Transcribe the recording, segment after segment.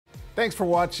Thanks for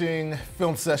watching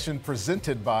Film Session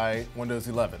presented by Windows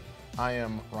 11. I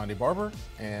am Ronde Barber,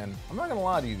 and I'm not gonna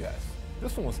lie to you guys,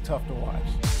 this one was tough to watch.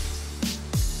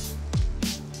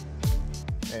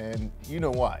 And you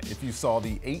know why, if you saw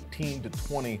the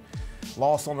 18-20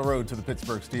 loss on the road to the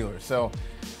Pittsburgh Steelers. So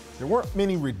there weren't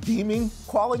many redeeming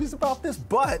qualities about this,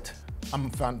 but I'm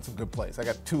finding some good plays. I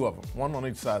got two of them, one on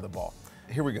each side of the ball.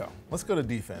 Here we go. Let's go to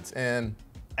defense. And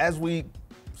as we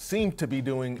seem to be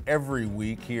doing every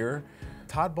week here,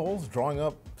 Todd Bowles drawing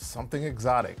up something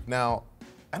exotic. Now,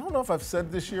 I don't know if I've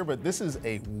said this year, but this is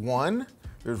a one.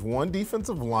 There's one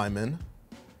defensive lineman.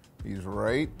 He's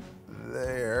right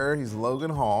there. He's Logan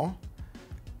Hall.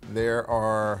 There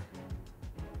are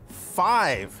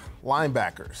 5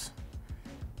 linebackers.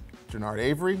 Jernard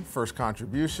Avery, first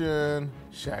contribution.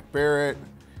 Shaq Barrett,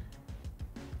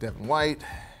 Devin White,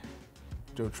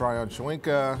 Joe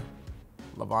Tryon-Shoyinka,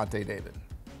 Levante David,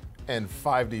 and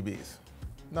 5 DBs.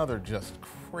 Another just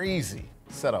crazy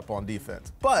setup on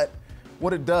defense. But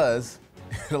what it does,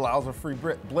 it allows a free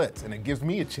blitz, and it gives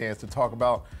me a chance to talk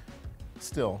about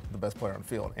still the best player on the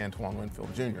field, Antoine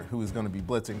Winfield Jr., who is going to be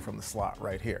blitzing from the slot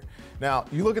right here. Now,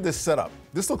 you look at this setup.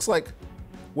 This looks like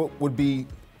what would be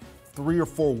 3 or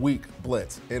 4 week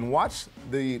blitz. And watch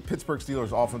the Pittsburgh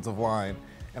Steelers offensive line,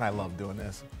 and I love doing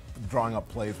this, drawing up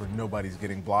plays where nobody's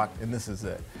getting blocked, and this is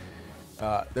it.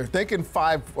 They're thinking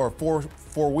 5 or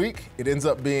 4 week. It ends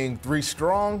up being 3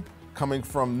 strong coming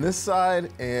from this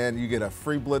side, and you get a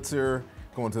free blitzer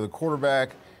going to the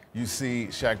quarterback. You see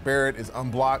Shaq Barrett is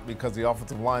unblocked because the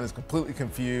offensive line is completely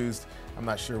confused. I'm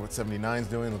not sure what 79 is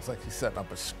doing. Looks like he's setting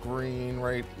up a screen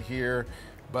right here.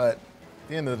 But at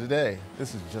the end of the day,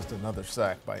 this is just another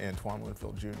sack by Antoine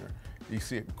Winfield Jr. You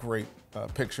see a great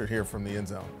picture here from the end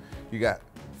zone. You got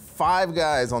 5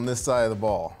 guys on this side of the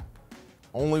ball,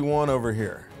 only one over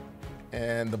here.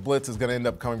 And the blitz is gonna end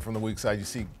up coming from the weak side. You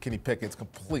see Kenny Pickett's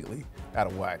completely out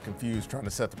of whack, confused, trying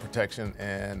to set the protection,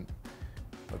 and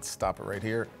let's stop it right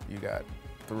here. You got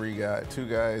 2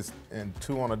 guys, and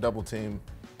 2 on a double team,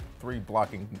 3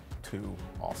 blocking 2,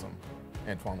 awesome.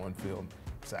 Antoine Winfield,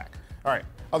 sack. All right,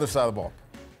 other side of the ball.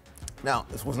 Now,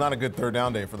 this was not a good third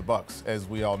down day for the Bucs, as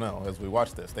we all know, as we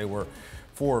watch this. They were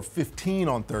 4 of 15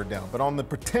 on third down, but on the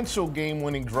potential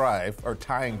game-winning drive, or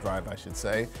tying drive, I should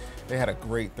say, they had a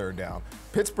great third down.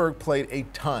 Pittsburgh played a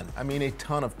ton, I mean a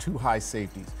ton of 2 high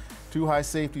safeties. 2 high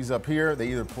safeties up here. They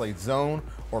either played zone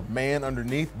or man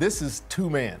underneath. This is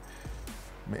 2-man.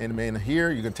 Man-to-man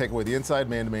here, you can take away the inside,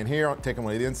 man-to-man here, taking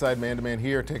away the inside, man-to-man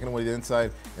here, taking away the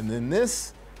inside, and then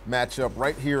this matchup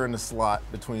right here in the slot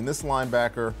between this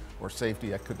linebacker or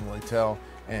safety, I couldn't really tell,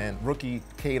 and rookie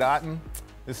Cade Otton.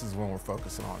 This is when we're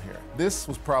focusing on here. This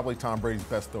was probably Tom Brady's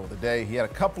best throw of the day. He had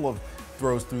a couple of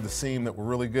throws through the seam that were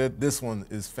really good. This one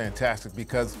is fantastic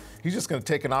because he's just gonna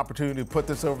take an opportunity to put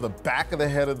this over the back of the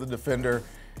head of the defender,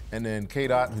 and then Cade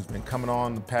Otton, who's been coming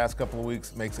on the past couple of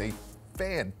weeks, makes a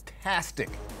fantastic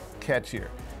catch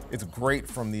here. It's great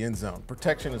from the end zone.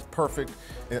 Protection is perfect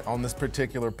on this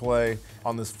particular play,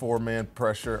 on this 4-man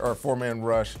pressure, or 4-man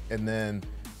rush, and then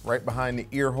right behind the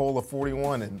ear hole of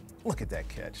 41, and look at that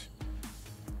catch.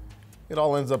 It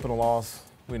all ends up in a loss,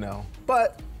 we know,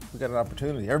 but we got an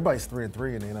opportunity. Everybody's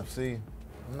 3-3 in the NFC.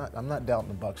 I'm not doubting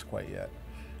the Bucs quite yet.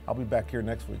 I'll be back here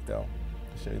next week, though,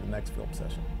 to show you the next film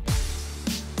session.